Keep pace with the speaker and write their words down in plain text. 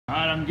All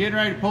right, I'm getting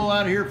ready to pull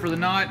out of here for the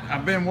night.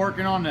 I've been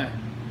working on the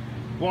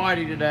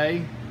Whitey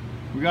today.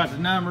 We got the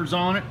numbers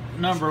on it,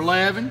 number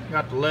 11,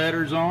 got the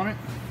letters on it.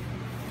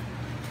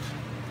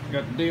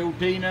 Got the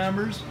DOT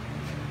numbers.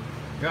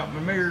 Got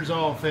my mirrors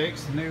all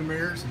fixed, the new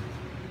mirrors.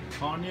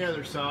 On the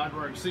other side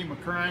where I can see my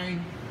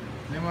crane.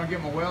 Then when I get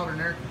my welder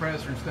and air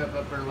compressor and stuff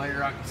up there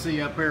later, I can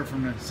see up there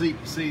from the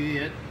seat to see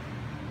it.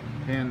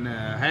 And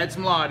had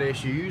some light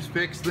issues,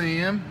 fixed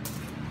them.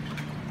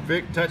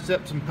 Touched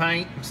up some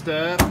paint and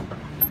stuff.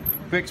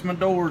 Fixed my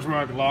doors where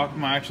I could lock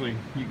them. Actually,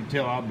 you can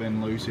tell I've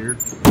been loose here.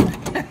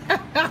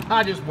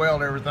 I just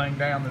welded everything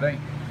down today.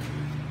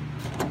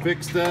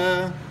 Fixed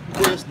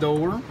this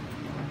door.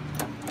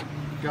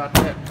 Got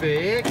that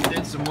fixed.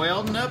 Did some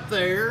welding up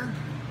there.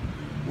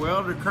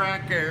 Welded a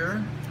crack there.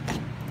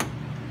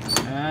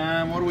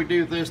 What do we do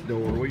with this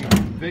door? We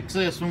fix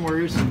this one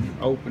where it's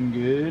open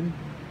good.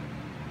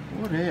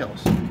 What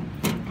else?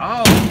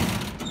 Oh,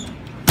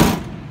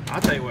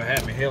 I'll tell you what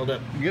had me held up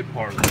a good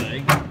part of the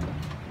day.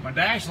 My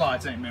dash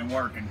lights ain't been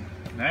working.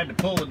 I had to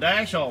pull the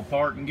dash all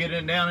apart and get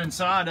it down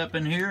inside up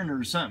in here, and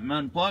there's something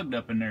unplugged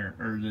up in there,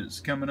 or it's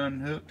coming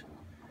unhooked.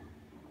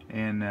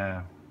 And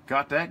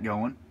got that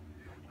going.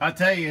 I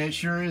tell you, it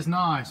sure is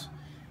nice.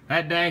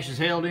 That dash is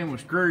held in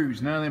with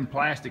screws, none of them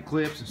plastic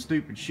clips and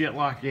stupid shit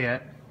like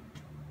that.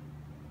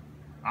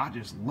 I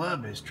just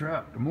love this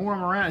truck. The more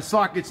I'm around, it's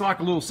like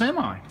a little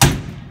semi.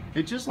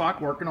 It's just like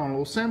working on a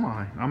little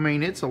semi. I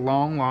mean, it's a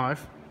long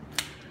life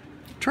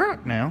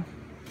truck now.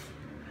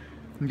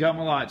 Got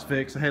my lights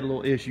fixed. I had a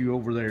little issue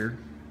over there,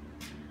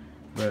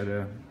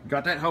 but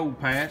got that hole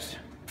patched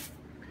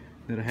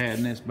that I had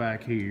in this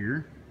back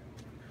here.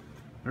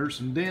 There's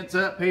some dents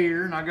up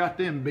here, and I got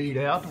them beat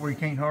out to where you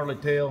can't hardly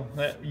tell.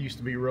 That used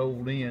to be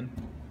rolled in.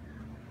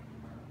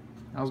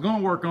 I was going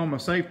to work on my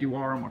safety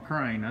wire on my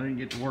crane. I didn't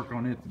get to work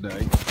on it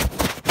today.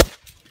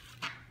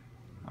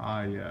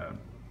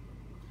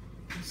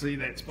 See,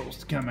 that's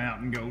supposed to come out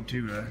and go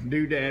to a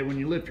doodad. When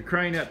you lift your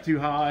crane up too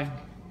high,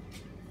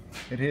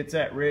 it hits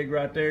that rig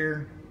right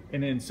there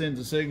and then sends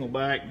a signal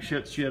back and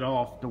shuts shit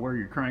off to where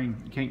your crane,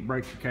 you can't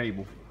break the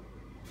cable.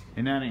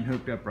 And that ain't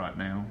hooked up right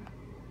now.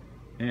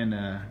 And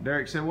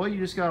Derek said, well, you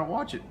just gotta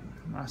watch it.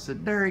 I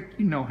said, Derek,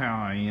 you know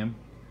how I am.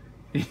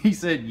 He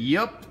said,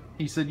 yep.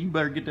 He said, you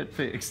better get that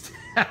fixed.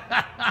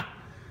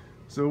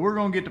 So we're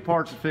gonna get the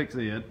parts to fix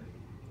it.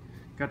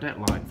 Got that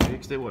light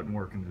fixed, it wasn't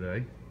working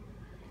today.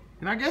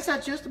 And I guess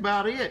that's just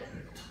about it.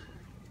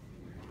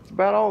 It's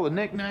about all the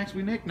knickknacks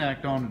we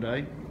knickknacked on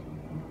today.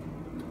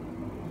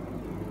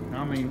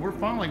 I mean, we're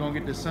finally gonna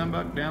get this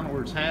sunbuck down to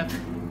where it's happy.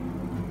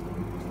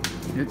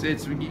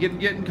 It's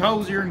getting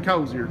cozier and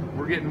cozier.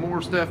 We're getting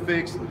more stuff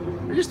fixed.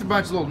 They're just a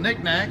bunch of little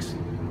knickknacks.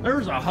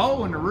 There's a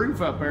hole in the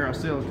roof up there I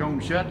silicone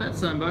shut. That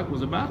sunbuck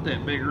was about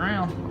that big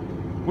around.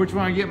 Which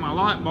when I get my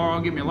light bar,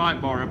 I'll get me a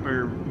light bar up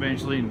there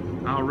eventually,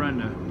 and I'll run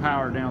the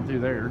power down through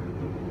there.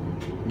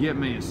 Get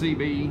me a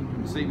CB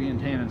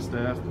antenna and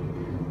stuff.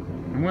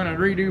 And when I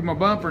redo my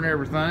bumper and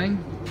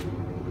everything,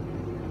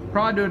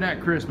 probably doing that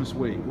Christmas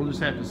week. We'll just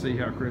have to see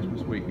how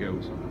Christmas week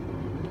goes.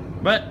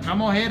 But I'm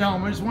gonna head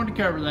home. I just wanted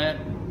to cover that.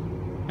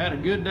 Had a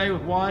good day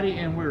with Whitey,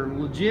 and we're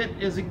legit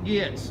as it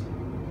gets.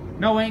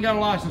 No, we ain't got a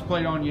license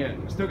plate on yet.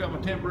 Still got my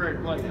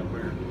temporary plate up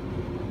there.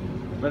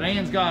 But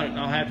Ann's got it, and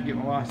I'll have to get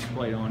my license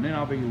plate on. Then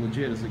I'll be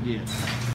legit as it gets.